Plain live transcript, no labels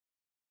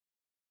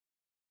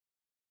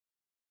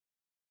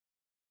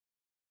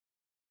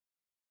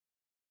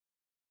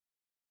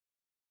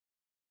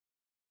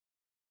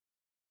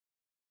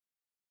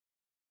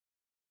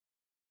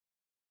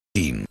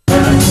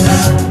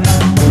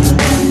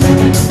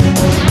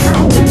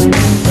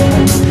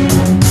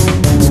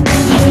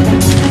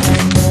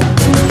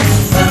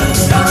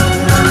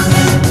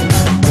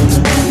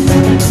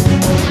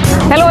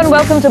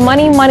welcome to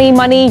Money, Money,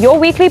 Money, your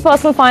weekly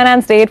personal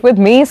finance date with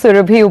me,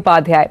 Surabhi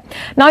Upadhyay.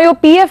 Now, your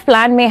PF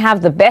plan may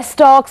have the best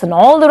stocks and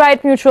all the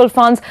right mutual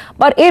funds,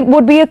 but it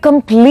would be a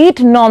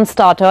complete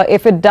non-starter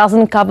if it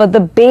doesn't cover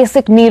the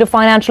basic need of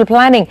financial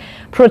planning,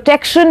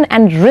 protection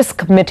and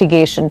risk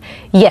mitigation.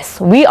 Yes,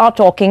 we are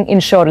talking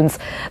insurance.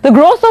 The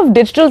growth of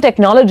digital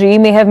technology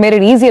may have made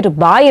it easier to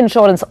buy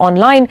insurance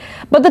online,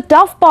 but the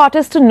tough part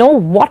is to know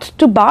what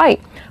to buy.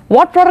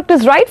 What product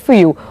is right for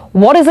you?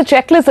 What is the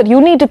checklist that you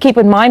need to keep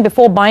in mind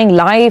before buying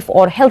life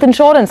or health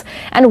insurance?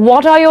 And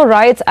what are your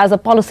rights as a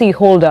policy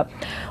holder?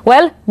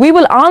 Well, we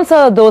will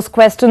answer those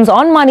questions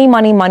on Money,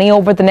 Money, Money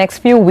over the next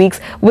few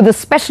weeks with a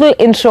special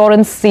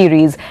insurance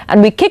series.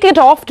 And we kick it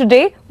off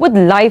today with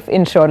life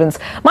insurance.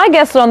 My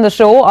guests on the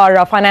show are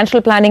our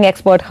financial planning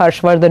expert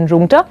Harshvardhan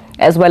Roongta,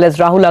 as well as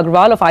Rahul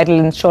Agrawal of Idle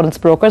Insurance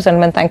Brokers.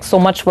 And thanks so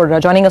much for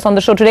joining us on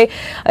the show today.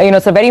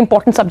 It's a very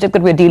important subject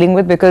that we're dealing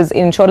with because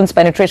insurance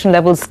penetration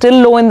levels still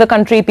low in the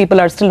country.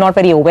 People are still not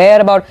very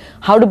aware about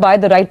how to buy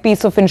the right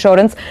piece of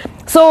insurance.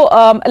 So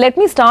let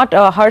me start,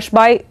 Harsh,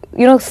 by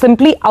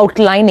simply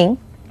outlining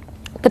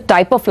the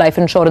type of life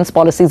insurance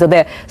policies are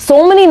there.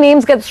 So many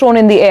names get thrown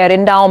in the air: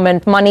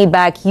 endowment, money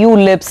back,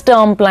 ULIPs,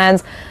 term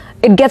plans.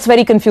 It gets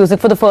very confusing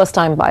for the first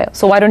time buyer.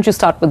 So why don't you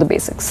start with the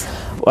basics?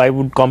 I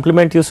would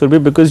compliment you,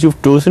 Surbi, because you've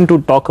chosen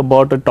to talk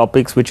about the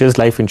topics which is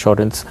life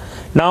insurance.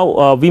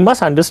 Now, we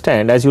must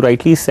understand, as you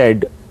rightly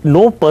said,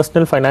 no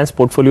personal finance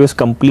portfolio is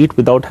complete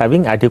without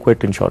having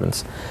adequate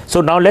insurance.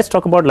 So now let's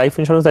talk about life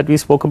insurance that we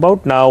spoke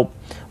about. Now,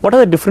 what are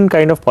the different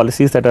kind of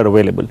policies that are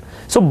available?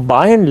 So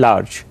by and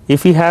large,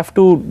 if we have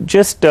to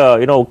just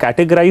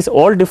categorize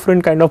all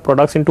different kind of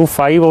products into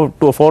 4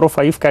 or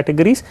 5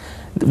 categories,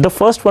 the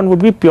first one would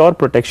be pure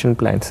protection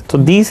plans. So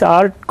these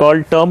are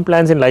called term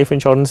plans in life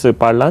insurance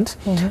parlance.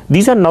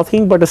 These are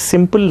nothing but a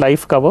simple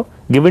life cover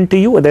given to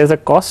you. There's a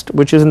cost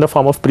which is in the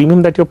form of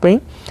premium that you're paying,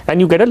 and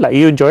you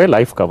enjoy a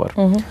life cover.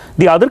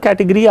 The other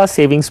category are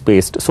savings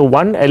based. So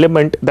one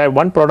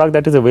product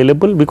that is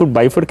available, we could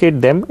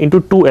bifurcate them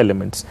into 2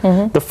 elements.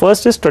 The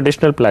first is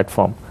traditional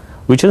platform,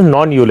 which is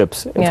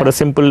non-ULIPs for a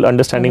simple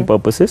understanding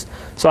purposes.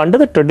 So under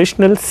the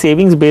traditional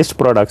savings based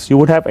products, you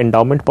would have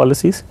endowment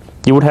policies,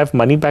 you would have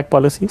money back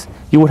policies,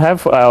 you would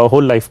have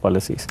whole life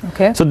policies.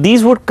 Okay. So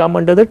these would come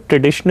under the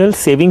traditional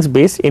savings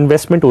based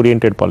investment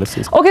oriented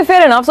policies. Okay,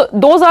 fair enough. So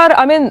those are,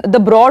 the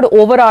broad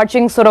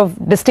overarching sort of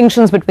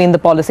distinctions between the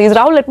policies.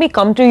 Rahul, let me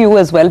come to you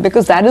as well,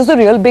 because that is the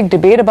real big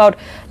debate about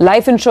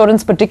life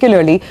insurance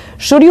particularly.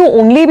 Should you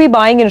only be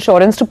buying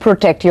insurance to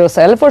protect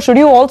yourself, or should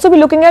you also be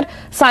looking at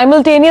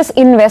simultaneous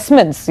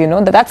investments?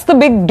 That's the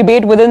big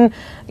debate within,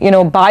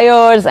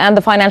 buyers and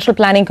the financial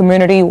planning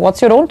community.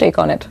 What's your own take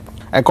on it?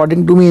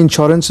 According to me,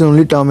 insurance is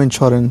only term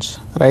insurance,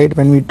 right?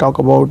 When we talk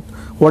about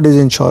what is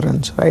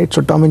insurance, right?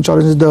 So term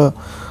insurance is the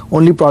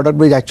only product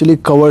which actually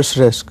covers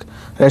risk.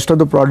 Rest of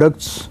the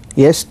products,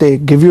 yes, they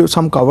give you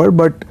some cover,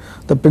 but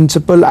the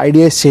principal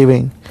idea is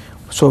saving.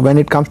 So when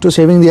it comes to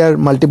saving, there are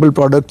multiple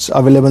products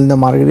available in the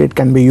market. It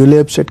can be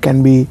ULIPs, it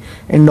can be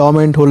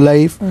endowment, whole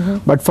life.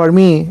 But for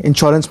me,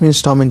 insurance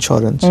means term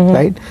insurance,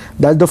 right?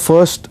 That's the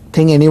first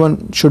thing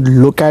anyone should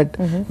look at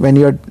when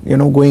you're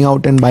going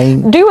out and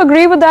buying. Do you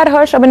agree with that,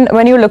 Harsh?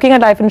 When you're looking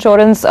at life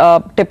insurance,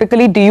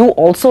 typically do you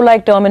also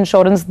like term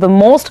insurance the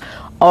most,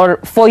 or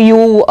for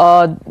you,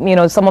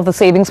 some of the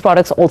savings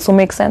products also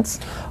make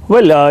sense?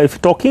 Well, if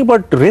talking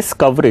about risk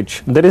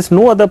coverage, there is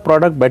no other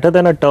product better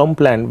than a term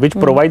plan which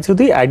provides you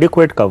the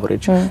adequate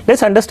coverage.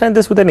 Let's understand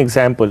this with an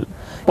example.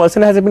 A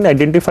person has been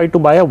identified to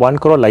buy a 1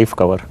 crore life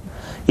cover.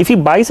 If he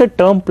buys a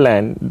term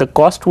plan, the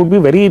cost would be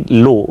very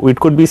low. It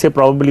could be, say,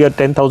 probably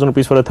 10,000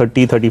 rupees for a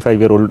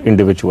 35-year-old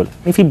individual.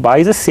 If he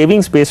buys a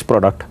savings-based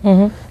product,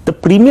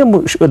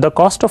 the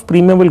cost of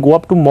premium will go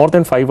up to more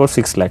than 5 or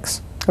 6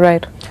 lakhs.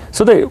 Right.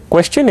 So the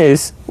question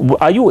is,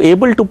 are you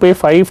able to pay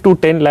 5 to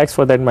 10 lakhs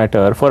for that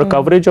matter for a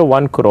coverage of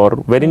 1 crore,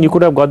 wherein you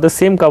could have got the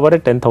same cover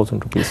at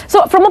 10,000 rupees?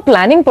 So from a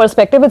planning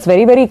perspective, it's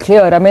very, very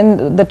clear.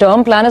 The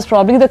term plan is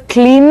probably the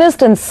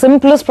cleanest and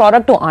simplest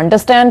product to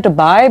understand, to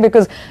buy,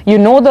 because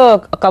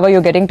the cover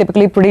you're getting,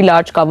 typically pretty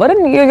large cover,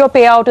 and your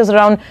payout is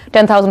around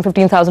 10,000,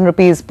 15,000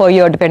 rupees per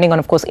year, depending on,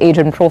 of course, age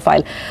and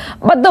profile.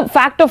 But the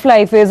fact of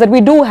life is that we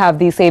do have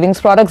these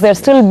savings products. They're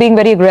still being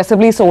very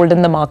aggressively sold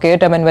in the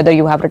market. Whether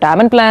you have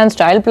retirement plans,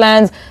 child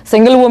plans,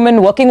 single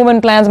woman, working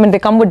woman plans, they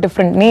come with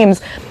different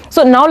names.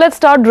 So now let's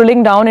start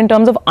drilling down in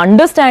terms of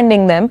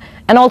understanding them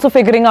and also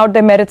figuring out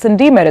their merits and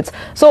demerits.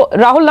 So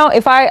Rahul, now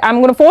I'm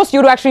going to force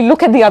you to actually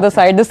look at the other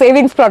side, the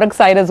savings product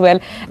side as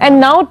well. And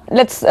now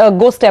let's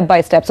go step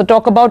by step. So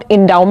talk about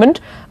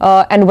endowment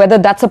and whether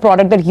that's a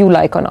product that you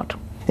like or not.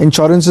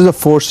 Insurance is a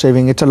forced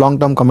saving. It's a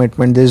long-term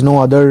commitment. There's no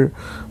other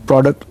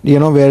product,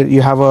 where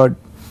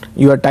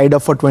you are tied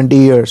up for 20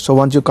 years. So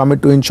once you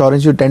commit to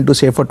insurance, you tend to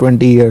save for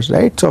 20 years,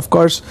 right? So of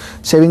course,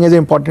 saving is an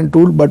important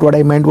tool, but what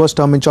I meant was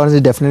term insurance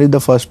is definitely the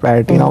first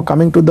priority. Now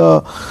coming to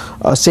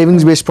the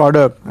savings-based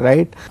product,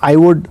 right? I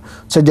would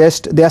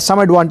suggest there are some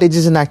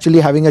advantages in actually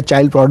having a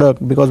child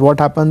product, because what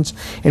happens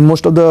in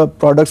most of the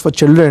products for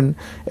children,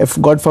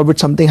 if God forbid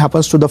something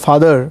happens to the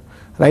father,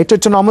 right? So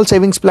it's a normal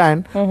savings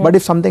plan, but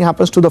if something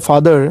happens to the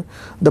father,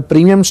 the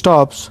premium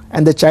stops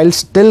and the child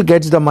still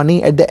gets the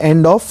money at the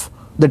end of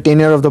the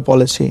tenure of the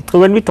policy. So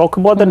when we talk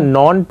about the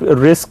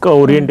non-risk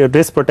oriented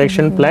risk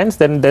protection plans,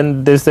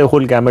 then there's the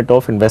whole gamut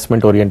of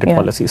investment oriented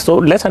policies. So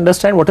let's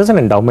understand what is an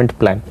endowment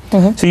plan.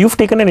 So you've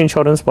taken an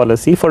insurance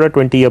policy for a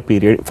 20-year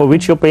period for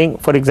which you're paying,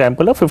 for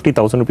example, a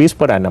 50,000 rupees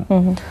per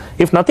annum.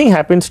 If nothing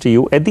happens to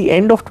you at the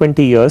end of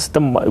 20 years,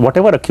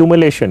 whatever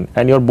accumulation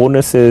and your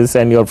bonuses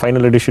and your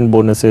final edition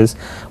bonuses,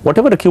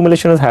 whatever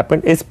accumulation has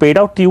happened is paid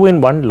out to you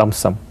in one lump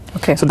sum.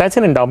 Okay. So that's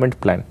an endowment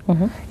plan.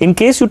 In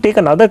case you take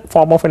another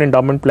form of an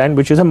endowment plan,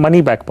 which is a money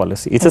back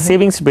policy, it's a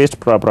savings based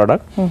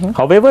product.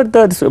 However,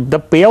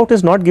 the payout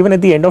is not given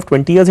at the end of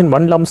 20 years in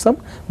one lump sum,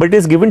 but it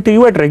is given to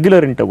you at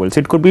regular intervals.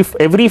 It could be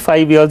every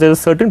 5 years, there's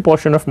a certain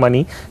portion of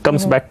money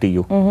comes back to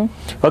you.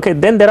 Okay,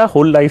 then there are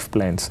whole life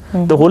plans.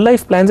 The whole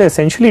life plans are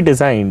essentially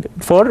designed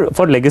for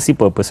legacy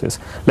purposes.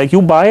 Like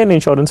you buy an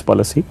insurance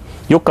policy,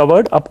 you're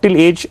covered up till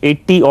age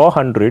 80 or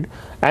 100,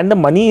 and the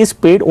money is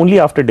paid only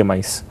after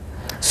demise.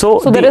 So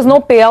there is no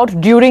payout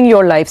during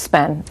your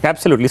lifespan.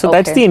 Absolutely. So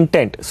that's the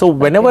intent. So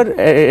whenever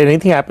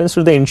anything happens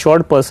to the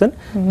insured person,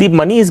 the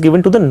money is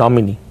given to the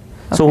nominee.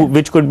 So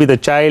which could be the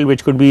child,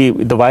 which could be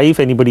the wife,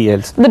 anybody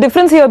else. The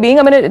difference here being,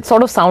 I mean, it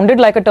sort of sounded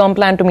like a term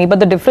plan to me,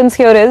 but the difference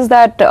here is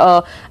that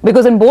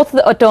because in both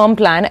a term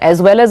plan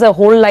as well as a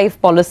whole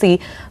life policy,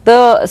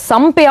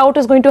 some payout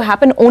is going to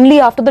happen only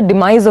after the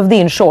demise of the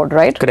insured,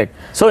 right? Correct.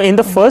 So in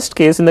the first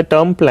case, in the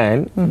term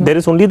plan, there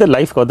is only the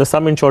life cover, the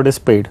sum insured is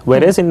paid.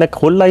 Whereas in the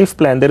whole life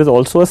plan, there is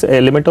also an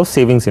element of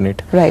savings in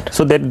it. Right.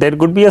 So there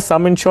could be a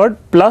sum insured,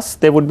 plus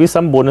there would be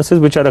some bonuses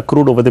which are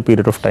accrued over the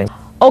period of time.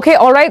 Okay,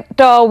 all right.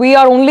 We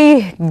are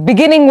only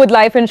beginning with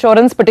life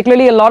insurance,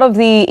 particularly a lot of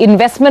the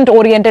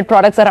investment-oriented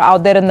products that are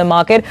out there in the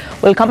market.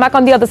 We'll come back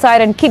on the other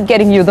side and keep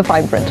getting you the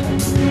fine print.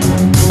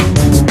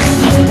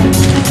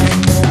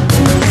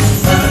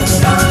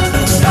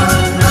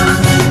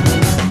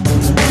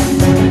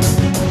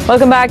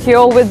 Welcome back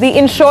here with the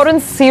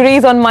insurance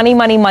series on Money,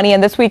 Money, Money.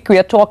 And this week we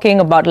are talking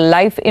about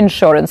life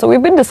insurance. So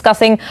we've been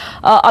discussing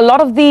a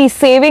lot of the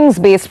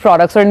savings-based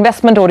products or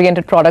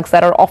investment-oriented products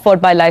that are offered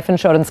by life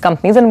insurance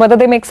companies and whether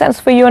they make sense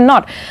for you or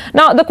not.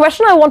 Now, the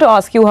question I want to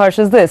ask you, Harsh,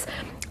 is this.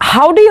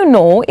 How do you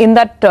know in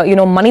that,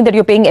 money that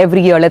you're paying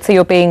every year, let's say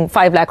you're paying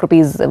 5 lakh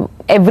rupees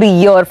every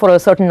year for a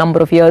certain number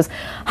of years,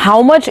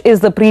 how much is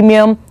the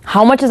premium?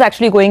 How much is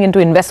actually going into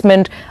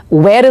investment?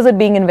 Where is it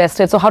being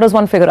invested? So how does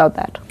one figure out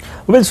that?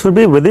 Well, should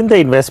be within the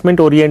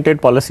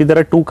investment-oriented policy, there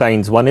are two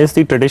kinds. One is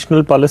the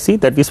traditional policy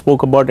that we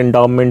spoke about,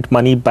 endowment,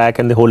 money back,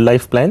 and the whole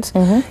life plans.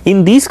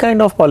 In these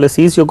kind of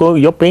policies,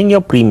 you're paying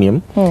your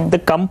premium. The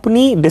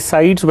company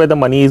decides where the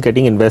money is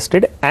getting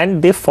invested,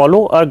 and they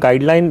follow a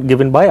guideline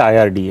given by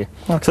IRDA.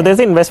 So there's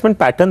an investment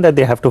pattern that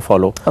they have to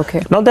follow.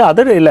 Okay. Now the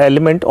other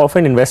element of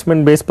an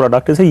investment-based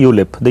product is a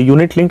ULIP, the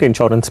unit-linked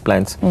insurance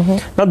plans.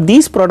 Now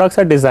these products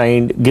are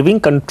designed giving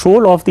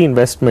control of the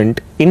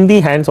investment in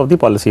the hands of the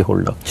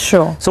policyholder.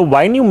 Sure. So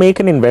when you make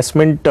an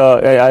investment,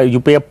 you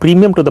pay a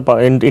premium to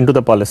into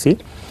the policy.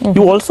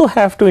 You also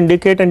have to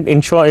indicate and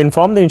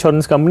inform the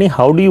insurance company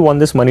how do you want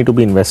this money to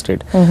be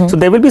invested. So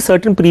there will be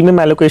certain premium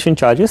allocation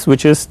charges,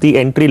 which is the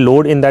entry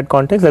load in that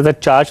context. There's a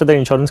charge that the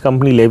insurance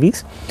company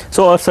levies.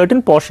 So a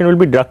certain portion will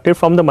be deducted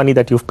from the money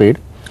that you've paid.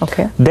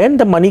 Okay. Then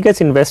the money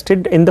gets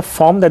invested in the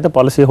form that the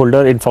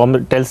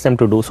policyholder tells them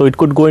to do. So it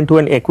could go into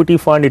an equity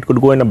fund, it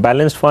could go in a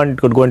balanced fund, it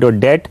could go into a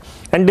debt,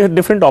 and there are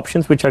different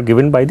options which are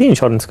given by the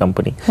insurance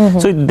company.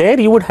 So there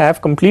you would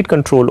have complete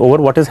control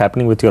over what is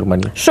happening with your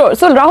money. Sure.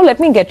 So Rahul, let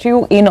me get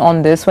you in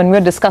on this. When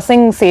we're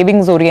discussing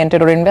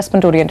savings-oriented or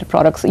investment-oriented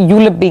products,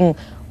 ULIP being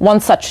one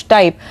such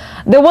type,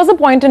 there was a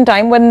point in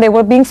time when they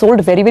were being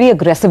sold very, very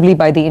aggressively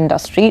by the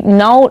industry.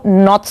 Now,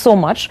 not so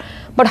much.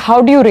 But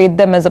how do you rate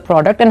them as a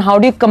product, and how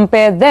do you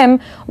compare them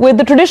with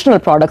the traditional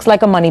products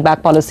like a money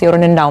back policy or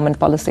an endowment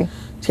policy?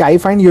 See, I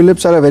find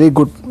ULIPs are a very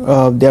good,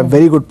 they are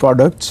very good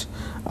products.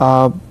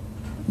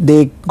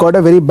 They got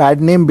a very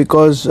bad name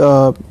because,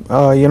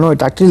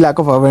 it's actually lack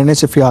of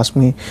awareness, if you ask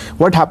me.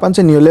 What happens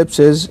in ULIPs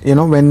is,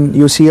 when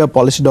you see a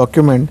policy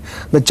document,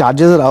 the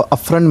charges are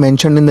upfront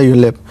mentioned in the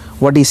ULIP.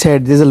 What he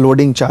said, there's a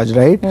loading charge,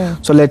 right?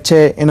 So let's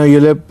say in a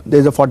ULIP,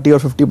 there's a 40 or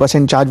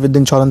 50% charge with the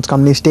insurance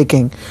company is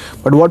taking.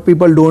 But what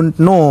people don't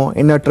know,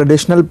 in a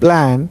traditional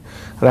plan,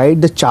 right,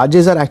 the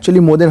charges are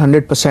actually more than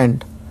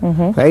 100%.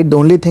 Right? The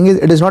only thing is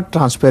it is not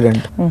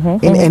transparent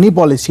in any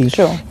policy.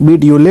 Sure. Be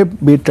it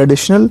ULIP, be it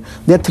traditional,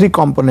 there are three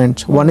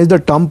components. One is the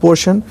term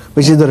portion,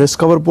 which is the risk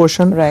cover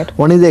portion. Right.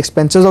 One is the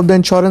expenses of the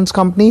insurance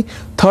company.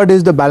 Third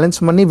is the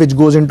balance money, which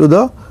goes into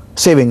the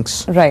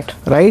savings. Right.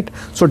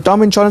 So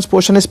term insurance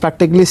portion is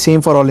practically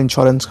same for all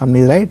insurance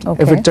companies, right?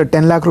 Okay. If it's a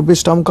 10 lakh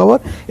rupees term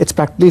cover, it's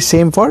practically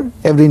same for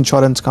every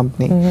insurance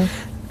company.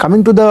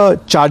 Coming to the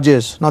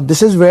charges, now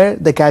this is where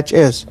the catch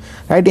is,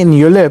 right? In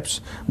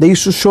ULIPs, they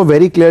used to show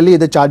very clearly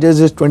the charges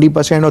is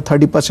 20% or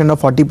 30%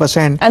 or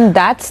 40%. And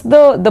that's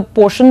the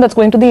portion that's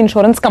going to the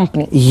insurance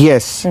company.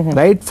 Yes,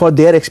 right? For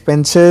their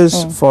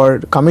expenses, for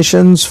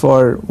commissions,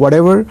 for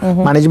whatever,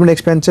 management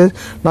expenses.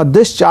 Now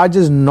this charge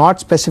is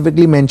not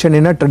specifically mentioned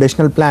in a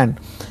traditional plan,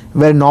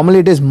 where normally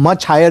it is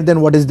much higher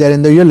than what is there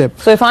in the ULIP.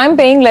 So if I'm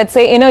paying, let's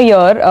say in a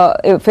year,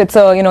 if it's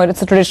a,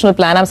 it's a traditional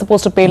plan, I'm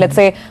supposed to pay, let's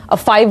say, a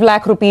 5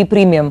 lakh rupee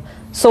premium.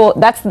 So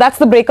that's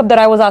the breakup that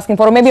I was asking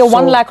for, or maybe a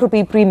 1 lakh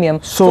rupee premium.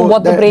 So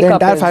what the breakup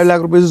the entire is? 5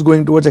 lakh rupees is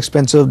going towards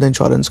expenses of the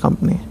insurance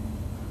company.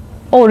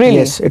 Oh, really?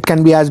 Yes, it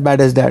can be as bad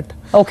as that.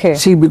 Okay.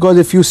 See, because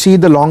if you see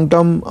the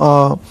long-term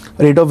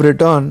rate of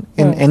return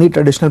in any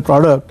traditional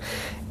product,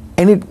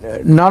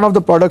 none of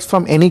the products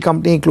from any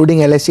company, including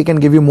LIC, can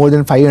give you more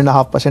than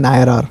 5.5%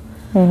 IRR.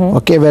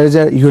 Okay, whereas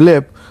a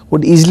ULIP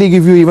would easily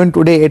give you even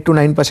today 8 to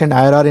 9%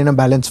 IRR in a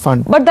balanced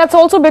fund. But that's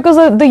also because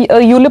the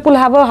ULIP will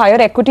have a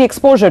higher equity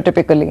exposure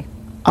typically.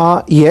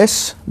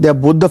 Yes,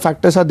 both the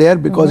factors are there,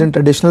 because in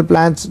traditional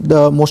plans,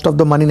 most of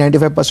the money,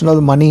 95% of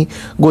the money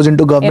goes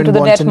into government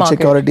bonds and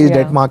securities,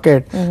 debt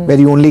market, where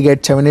you only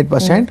get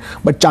 7-8%.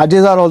 But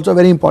charges are also a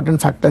very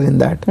important factor in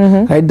that.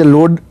 Right, the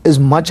load is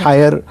much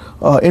higher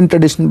in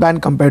traditional plan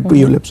compared to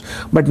ULIPs.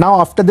 But now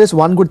after this,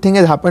 one good thing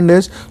has happened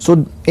is,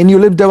 so in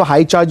ULIPs there were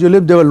high charge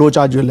ULIPs, there were low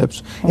charge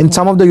ULIPs. In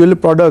some of the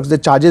ULIP products, the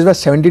charges were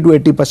 70 to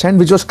 80%,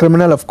 which was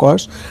criminal, of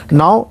course.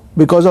 Now,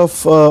 because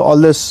of all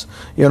this,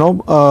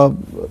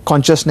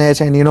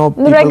 consciousness and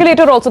the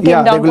regulator also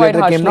came down quite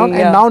harshly. And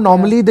now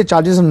normally the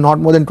charges are not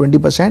more than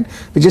 20%,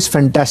 which is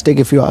fantastic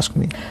if you ask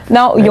me.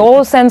 Now,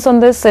 your sense on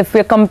this, if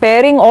we're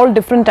comparing all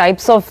different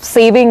types of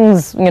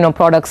savings,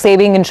 products,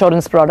 saving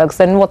insurance products,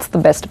 then what's the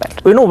best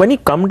bet? When you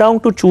come down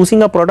to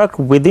choosing a product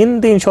within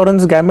the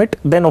insurance gamut,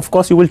 then of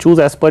course you will choose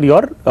as per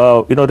your,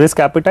 risk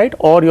appetite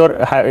or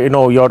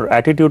your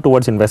attitude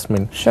towards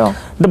investment. Sure.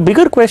 The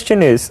bigger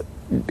question is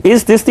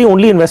this the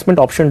only investment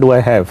option do I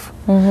have?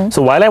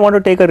 So while I want to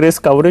take a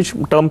risk coverage,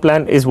 term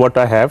plan is what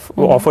I have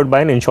offered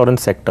by an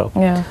insurance sector.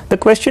 The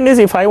question is,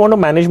 if I want to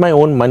manage my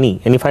own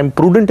money and if I'm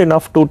prudent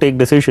enough to take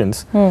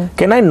decisions,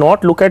 can I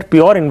not look at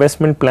pure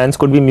investment plans?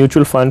 Could be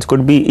mutual funds,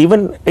 could be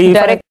even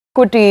direct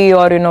equity,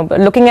 or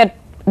looking at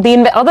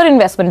the other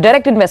investment,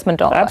 direct investment.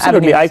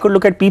 Absolutely. I could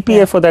look at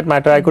PPF for that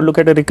matter. I could look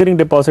at a recurring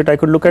deposit. I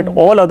could look at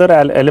all other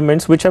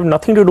elements which have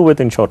nothing to do with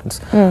insurance.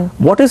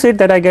 What is it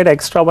that I get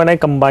extra when I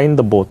combine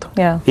the both?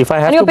 If I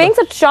have and you're paying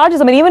such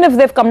charges. I mean, even if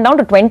they've come down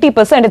to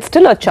 20%, it's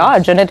still a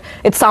charge. And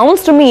it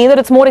sounds to me that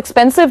it's more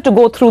expensive to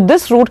go through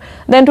this route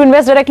than to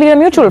invest directly in a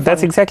mutual fund.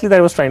 That's exactly that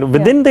I was trying to.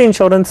 Within the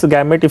insurance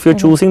gamut, if you're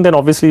choosing, then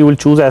obviously you will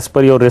choose as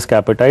per your risk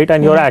appetite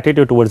and your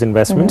attitude towards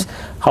investments.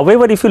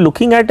 However, if you're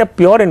looking at a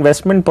pure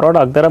investment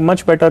product, there are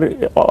much better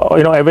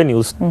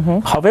avenues.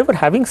 However,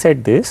 having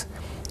said this,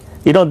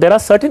 there are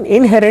certain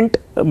inherent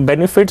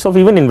benefits of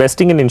even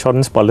investing in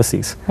insurance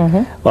policies.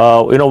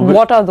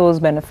 What are those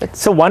benefits?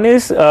 So one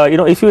is,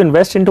 if you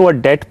invest into a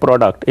debt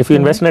product, if you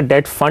invest in a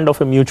debt fund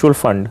of a mutual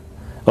fund,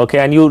 okay,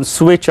 and you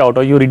switch out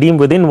or you redeem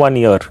within 1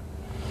 year,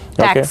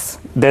 tax.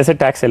 Okay, there's a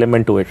tax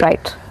element to it.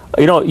 Right.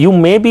 You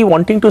may be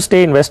wanting to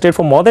stay invested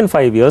for more than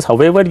 5 years.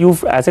 However,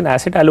 as an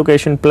asset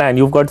allocation plan,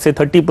 you've got say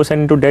 30%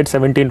 into debt,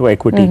 70% into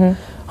equity.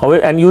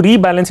 However, and you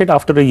rebalance it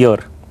after a year.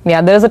 Yeah,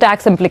 there is a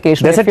tax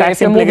implication. There's a tax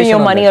if you're moving your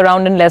money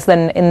around in less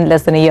than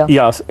a year.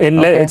 Yes,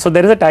 so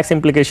there is a tax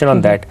implication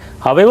on that.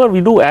 However,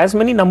 we do as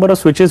many number of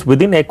switches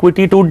within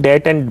equity to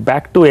debt and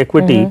back to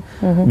equity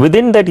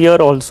within that year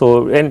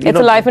also. And it's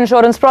a life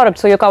insurance product,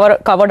 so you're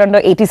covered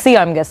under ATC,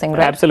 I'm guessing,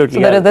 right?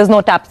 Absolutely. So there's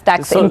no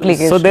tax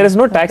implication. So there is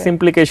no tax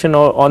implication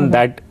on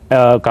that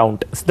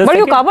count. But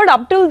you covered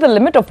up till the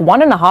limit of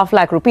 1.5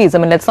 lakh rupees. I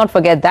mean, let's not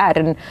forget that.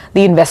 And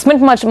the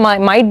investment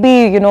might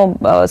be,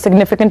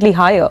 significantly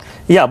higher.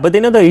 Yeah, but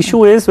the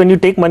issue is when you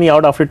take money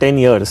out after 10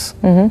 years,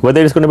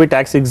 whether it's going to be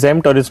tax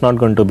exempt or it's not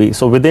going to be.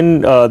 So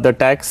within the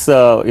tax,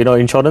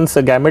 insurance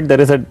gamut,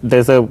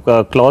 there's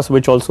a clause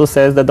which also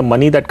says that the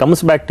money that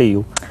comes back to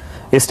you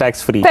is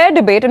tax-free. Fair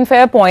debate and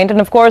fair point,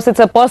 and of course it's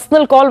a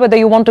personal call whether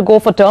you want to go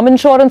for term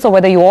insurance or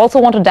whether you also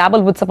want to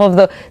dabble with some of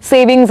the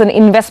savings and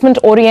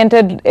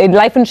investment-oriented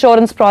life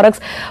insurance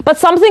products. But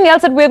something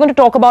else that we're going to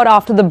talk about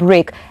after the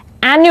break,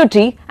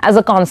 annuity as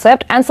a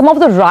concept and some of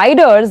the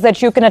riders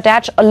that you can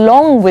attach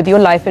along with your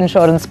life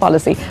insurance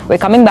policy. We're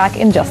coming back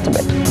in just a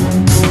bit.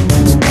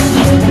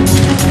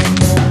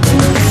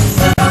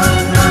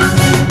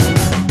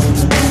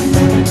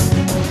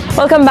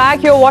 Welcome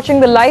back. You're watching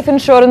the life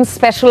insurance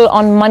special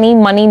on Money,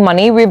 Money,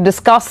 Money. We've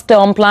discussed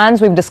term plans.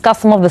 We've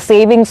discussed some of the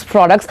savings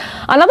products.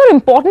 Another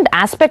important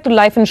aspect of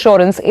life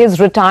insurance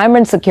is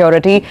retirement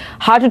security,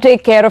 how to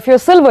take care of your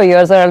silver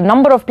years. There are a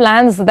number of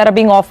plans that are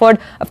being offered.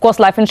 Of course,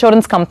 life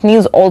insurance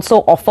companies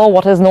also offer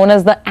what is known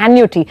as the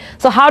annuity.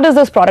 So how does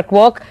this product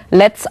work?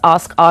 Let's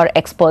ask our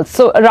experts.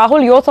 So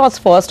Rahul, your thoughts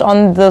first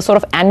on the sort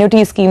of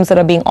annuity schemes that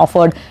are being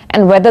offered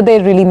and whether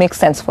they really make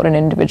sense for an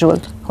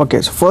individual.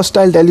 Okay, so first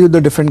I'll tell you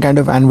the different kind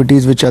of annuity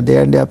annuities which are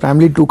there, and there are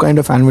primarily two kind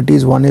of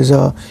annuities. One is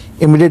a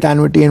immediate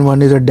annuity and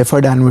one is a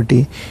deferred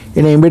annuity.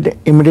 In an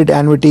immediate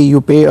annuity,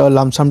 you pay a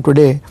lump sum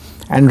today,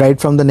 and right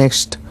from the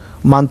next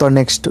month or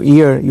next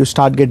year you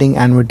start getting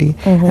annuity.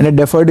 And a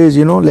deferred is,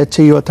 let's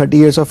say you are 30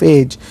 years of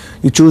age,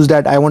 you choose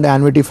that I want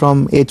annuity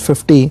from age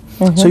 50,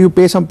 so you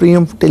pay some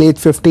premium till age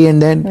 50,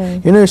 and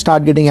then you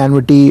start getting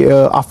annuity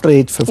after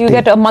age 50. You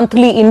get a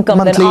monthly income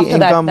then after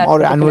that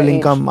or annual age.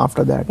 income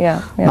after that.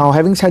 Yeah. Now,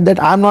 having said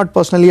that, I'm not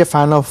personally a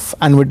fan of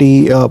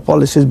annuity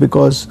policies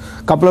because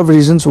couple of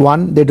reasons.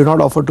 One, they do not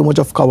offer too much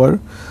of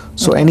cover.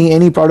 So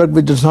any product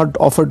which does not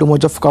offer too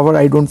much of cover,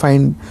 I don't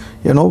find,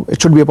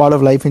 it should be a part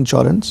of life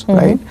insurance,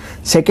 right?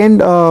 Second,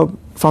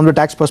 from the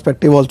tax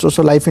perspective also,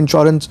 so life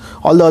insurance,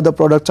 all the other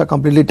products are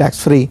completely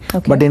tax free,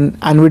 but in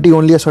annuity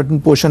only a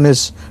certain portion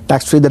is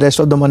tax free, the rest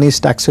of the money is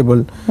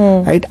taxable,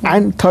 right?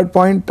 And third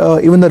point,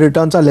 even the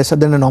returns are lesser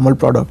than a normal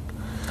product.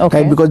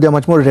 Right, because there are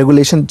much more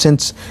regulation,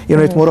 since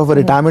it's more of a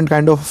retirement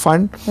kind of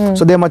fund,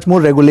 so there are much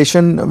more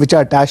regulation which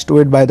are attached to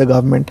it by the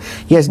government.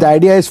 Yes, the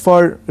idea is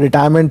for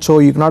retirement, so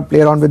you cannot play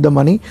around with the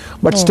money,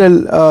 but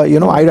still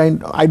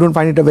I don't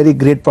find it a very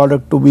great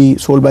product to be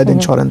sold by the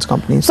insurance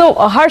companies. So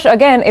Harsh,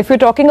 again, if you're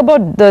talking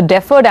about the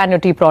deferred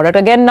annuity product,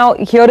 again, now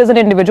here is an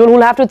individual who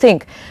will have to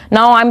think,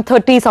 now I'm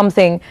 30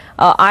 something,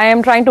 I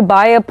am trying to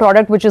buy a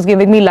product which is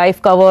giving me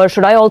life cover.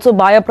 Should I also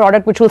buy a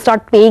product which will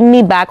start paying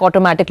me back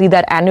automatically?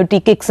 That annuity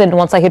kicks in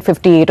once I hit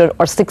 58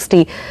 or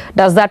 60.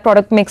 Does that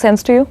product make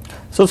sense to you?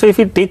 So if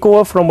you take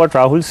over from what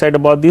Rahul said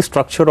about the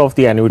structure of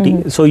the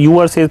annuity, so you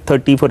are say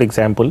 30 for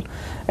example,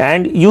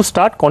 and you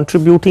start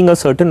contributing a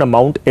certain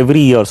amount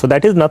every year. So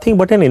that is nothing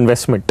but an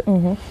investment.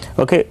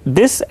 Okay,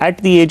 this at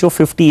the age of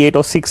 58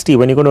 or 60,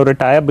 when you're going to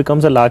retire,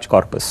 becomes a large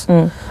corpus.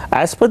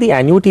 As per the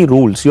annuity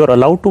rules, you're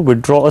allowed to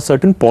withdraw a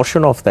certain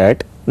portion of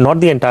that,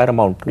 not the entire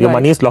amount. Your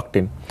money is locked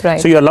in.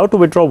 So you're allowed to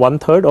withdraw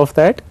 1/3 of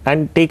that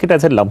and take it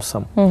as a lump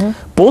sum.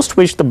 Post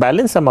which the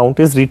balance amount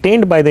is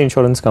retained by the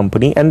insurance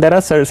company, and there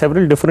are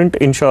several different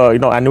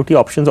annuity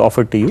options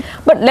offered to you.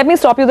 But let me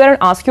stop you there and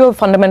ask you a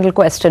fundamental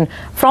question.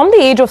 From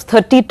the age of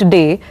 30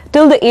 today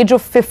till the age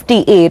of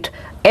 58,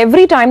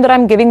 every time that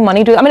I'm giving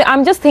money to,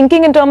 I'm just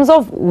thinking in terms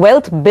of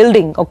wealth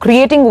building or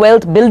creating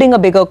wealth, building a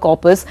bigger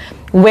corpus.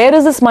 Where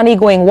is this money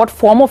going? What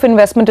form of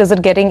investment is it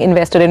getting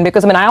invested in?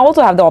 Because I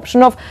also have the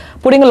option of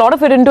putting a lot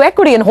of it into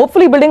equity and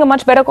hopefully building a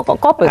much better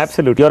corpus.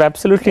 Absolutely, you're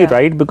absolutely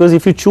right, because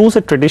if you choose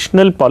a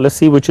traditional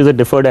policy which is a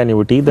deferred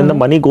annuity, then the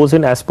money goes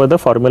in as per the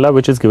formula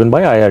which is given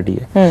by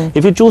IRDA.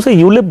 If you choose a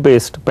ULIP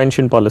based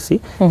pension policy,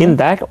 in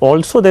that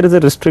also there is a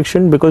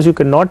restriction, because you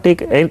cannot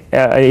take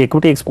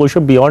equity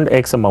exposure beyond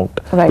X amount,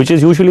 which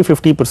is usually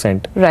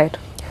 50%. Right.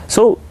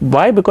 So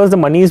why? Because the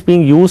money is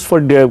being used for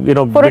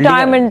for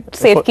retirement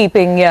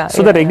safekeeping.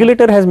 So the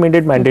regulator has made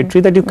it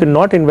mandatory that you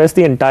cannot invest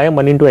the entire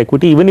money into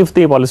equity, even if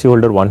the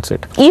policyholder wants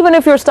it. Even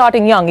if you're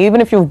starting young,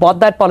 even if you've bought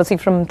that policy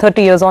from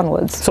 30 years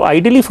onwards. So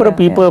ideally, for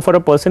for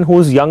a person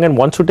who's young and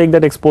wants to take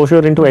that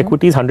exposure into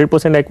equities,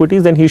 100%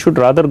 equities, then he should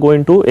rather go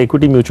into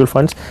equity mutual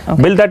funds,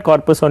 build that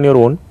corpus on your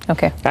own,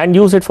 and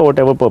use it for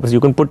whatever purpose. You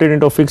can put it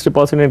into a fixed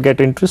deposit and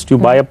get interest. You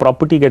buy a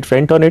property, get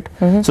rent on it.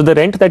 So the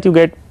rent that you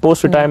get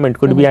post retirement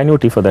could be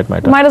annuity for that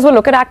matter. Might as well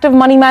look at active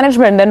money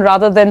management then,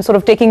 rather than sort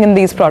of taking in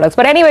these products.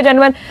 But anyway,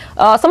 gentlemen,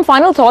 some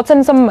final thoughts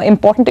and some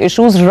important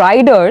issues.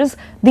 Riders,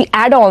 the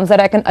add-ons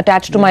that I can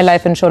attach to my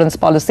life insurance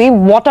policy.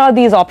 What are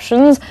these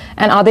options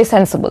and are they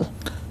sensible?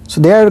 So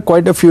there are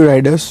quite a few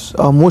riders.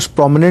 Most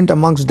prominent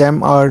amongst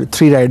them are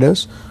 3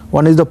 riders.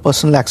 One is the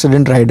personal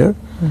accident rider,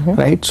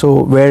 right?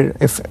 So where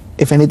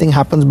if anything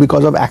happens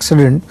because of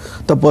accident,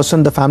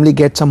 the family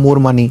gets some more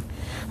money.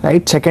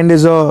 Right. Second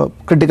is a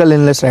critical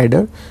illness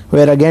rider,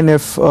 where again,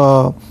 if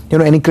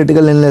any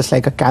critical illness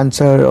like a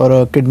cancer or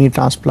a kidney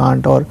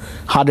transplant or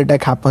heart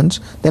attack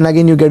happens, then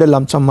again you get a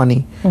lump sum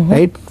money,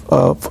 right?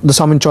 The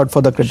sum insured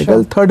for the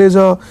critical. Third is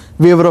a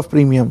waiver of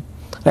premium,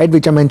 right,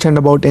 which I mentioned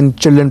about in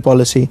children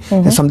policy.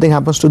 If something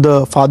happens to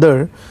the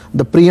father,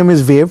 the premium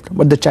is waived,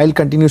 but the child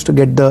continues to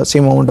get the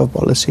same amount of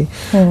policy.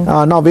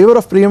 Now, waiver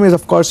of premium is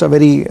of course a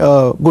very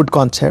good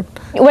concept.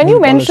 When you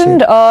mentioned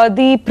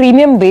the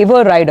premium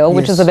waiver rider,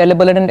 which is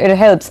available and it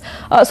helps,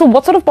 so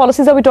what sort of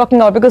policies are we talking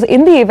about? Because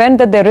in the event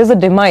that there is a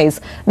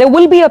demise, there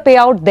will be a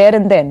payout there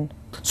and then.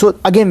 So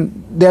again,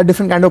 there are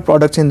different kind of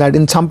products in that.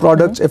 In some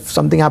products, if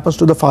something happens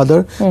to the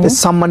father, there's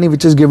some money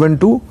which is given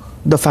to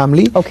the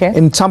family.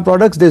 In some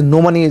products, there's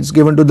no money is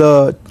given to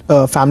the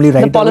family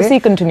right away. The policy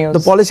continues.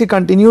 The policy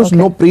continues.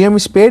 No premium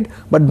is paid,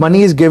 but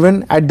money is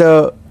given at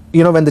the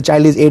when the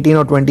child is 18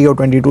 or 20 or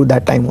 22,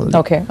 that time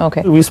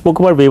only. We spoke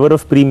about waiver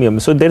of premium.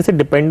 So there's a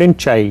dependent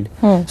child.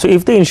 So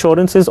if the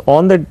insurance is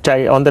on the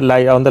on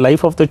the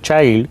life of the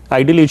child,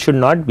 ideally it should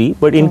not be.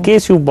 But in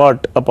case you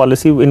bought a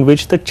policy in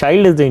which the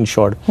child is the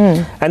insured,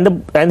 and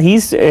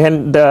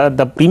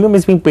the premium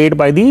is being paid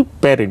by the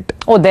parent.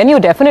 Oh, then you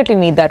definitely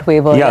need that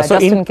waiver. So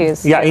just in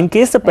case. In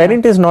case the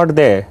parent is not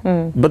there,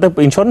 but the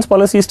insurance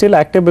policy is still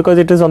active because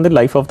it is on the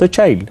life of the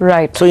child.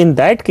 Right. So in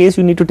that case,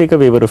 you need to take a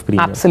waiver of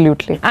premium.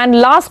 Absolutely.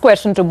 And last last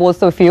question to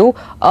both of you.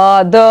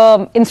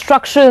 The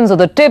instructions or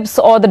the tips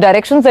or the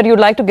directions that you'd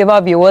like to give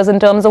our viewers in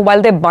terms of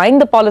while they're buying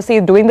the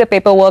policy, doing the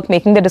paperwork,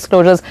 making the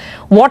disclosures,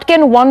 what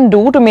can one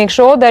do to make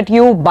sure that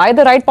you buy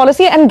the right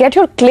policy and get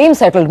your claim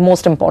settled,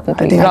 most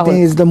importantly? I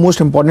think it's the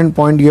most important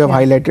point you have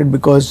highlighted,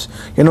 because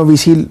we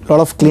see a lot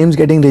of claims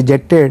getting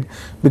rejected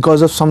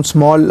because of some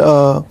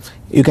small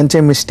you can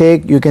say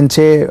mistake, you can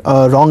say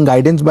wrong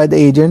guidance by the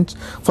agents.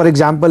 For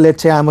example,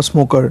 let's say I'm a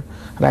smoker,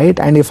 right?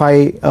 And if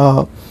I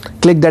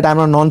click that I'm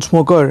a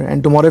non-smoker,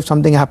 and tomorrow if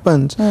something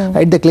happens,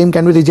 right, the claim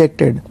can be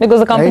rejected.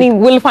 Because the company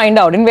will find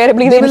out.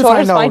 Invariably, the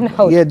insurers find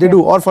out. Yeah, they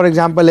do. Or for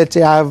example, let's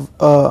say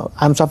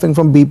I'm suffering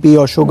from BP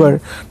or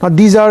sugar. Now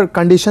these are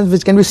conditions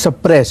which can be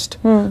suppressed,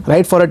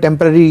 right, for a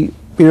temporary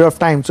period of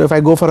time. So if I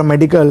go for a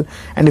medical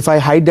and if I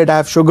hide that I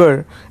have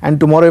sugar, and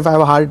tomorrow if I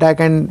have a heart attack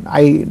and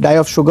I die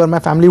of sugar, my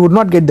family would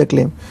not get the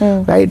claim,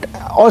 right?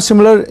 Or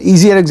similar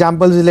easier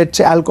examples is, let's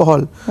say,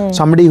 alcohol.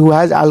 Somebody who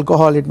has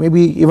alcohol, it may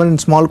be even in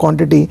small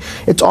quantity,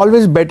 it's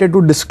always better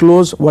to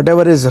disclose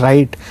whatever is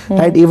right,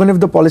 right? Even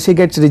if the policy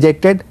gets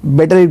rejected,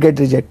 better it get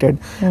rejected.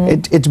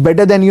 It's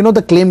better than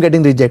the claim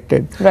getting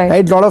rejected,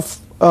 right? A lot of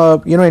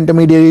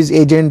intermediaries,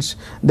 agents,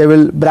 they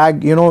will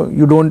brag,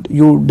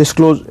 don't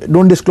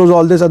disclose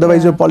all this,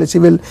 otherwise your policy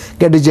will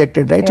get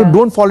rejected, right? So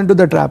don't fall into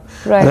the trap,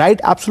 right?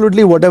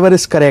 Absolutely, whatever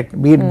is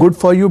correct, be it good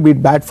for you, be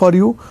it bad for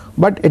you,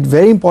 but it's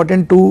very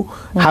important to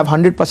have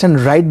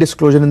 100% right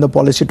disclosure in the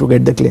policy to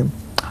get the claim.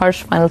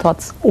 Harsh, final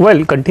thoughts?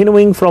 Well,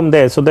 continuing from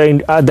there, so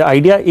the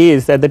idea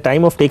is at the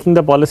time of taking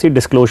the policy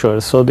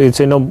disclosures, so it's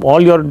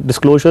all your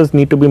disclosures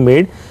need to be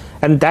made,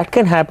 and that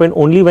can happen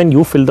only when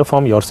you fill the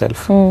form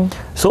yourself.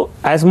 So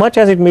as much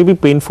as it may be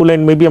painful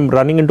and maybe I'm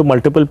running into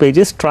multiple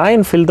pages, try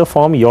and fill the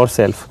form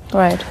yourself.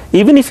 Right.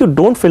 Even if you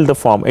don't fill the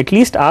form, at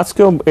least ask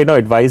your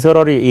advisor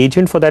or your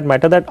agent for that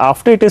matter that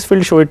after it is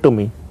filled, show it to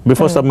me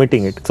before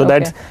submitting it. So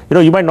that's,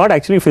 you might not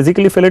actually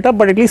physically fill it up,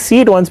 but at least see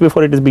it once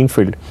before it is being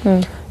filled.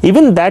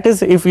 Even that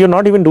is, if you're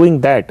not even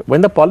doing that, when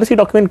the policy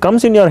document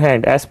comes in your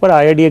hand, as per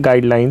IRDA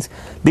guidelines,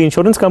 the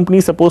insurance company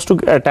is supposed to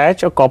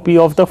attach a copy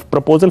of the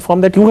proposal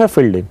form that you have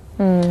filled in.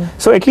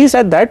 So at least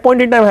at that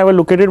point in time, have a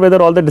look at it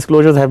whether all the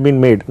disclosures have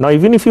been made. Now,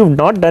 even if you've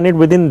not done it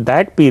within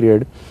that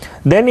period,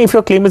 then if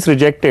your claim is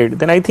rejected,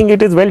 then I think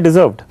it is well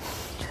deserved.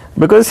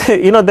 Because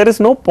there is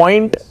no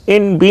point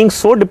in being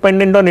so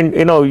dependent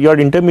on your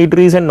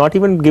intermediaries and not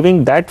even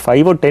giving that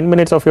 5 or 10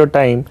 minutes of your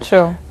time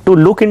to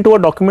look into a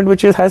document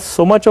which has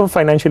so much of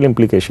financial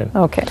implication.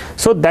 Okay.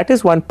 So that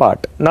is one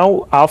part.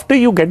 Now, after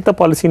you get the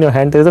policy in your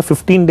hand, there is a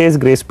 15 days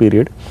grace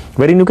period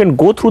wherein you can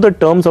go through the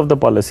terms of the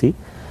policy.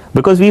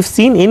 Because we've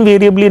seen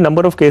invariably a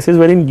number of cases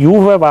wherein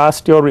you have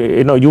asked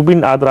you've been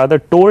rather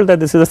told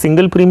that this is a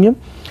single premium,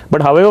 but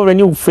however, when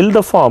you fill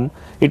the form,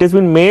 it has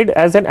been made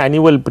as an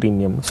annual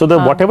premium. So the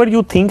whatever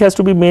you think has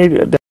to be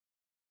made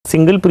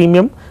single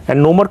premium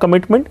and no more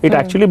commitment, it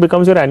actually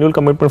becomes your annual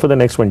commitment for the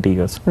next 20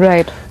 years.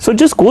 Right. So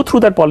just go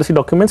through that policy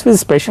documents,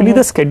 especially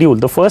the schedule.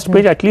 The first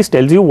page at least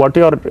tells you what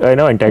your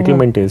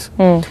entitlement is,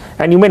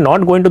 and you may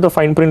not go into the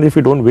fine print if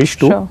you don't wish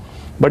to.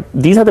 But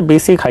these are the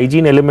basic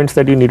hygiene elements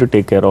that you need to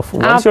take care of.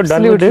 Once you're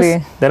done with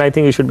this, then I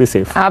think you should be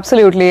safe.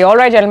 Absolutely. All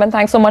right, gentlemen,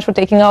 thanks so much for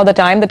taking out the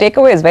time. The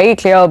takeaway is very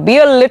clear. Be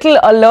a little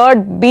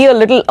alert, be a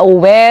little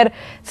aware,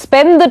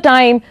 spend the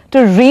time to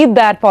read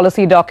that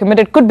policy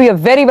document. It could be a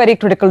very, very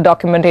critical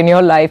document in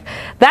your life.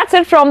 That's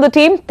it from the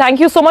team.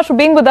 Thank you so much for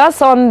being with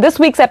us on this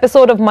week's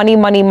episode of Money,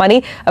 Money,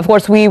 Money. Of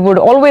course, we would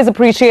always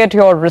appreciate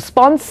your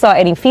response,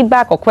 any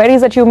feedback or queries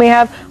that you may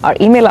have. Our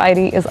email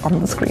ID is on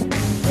the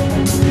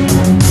screen.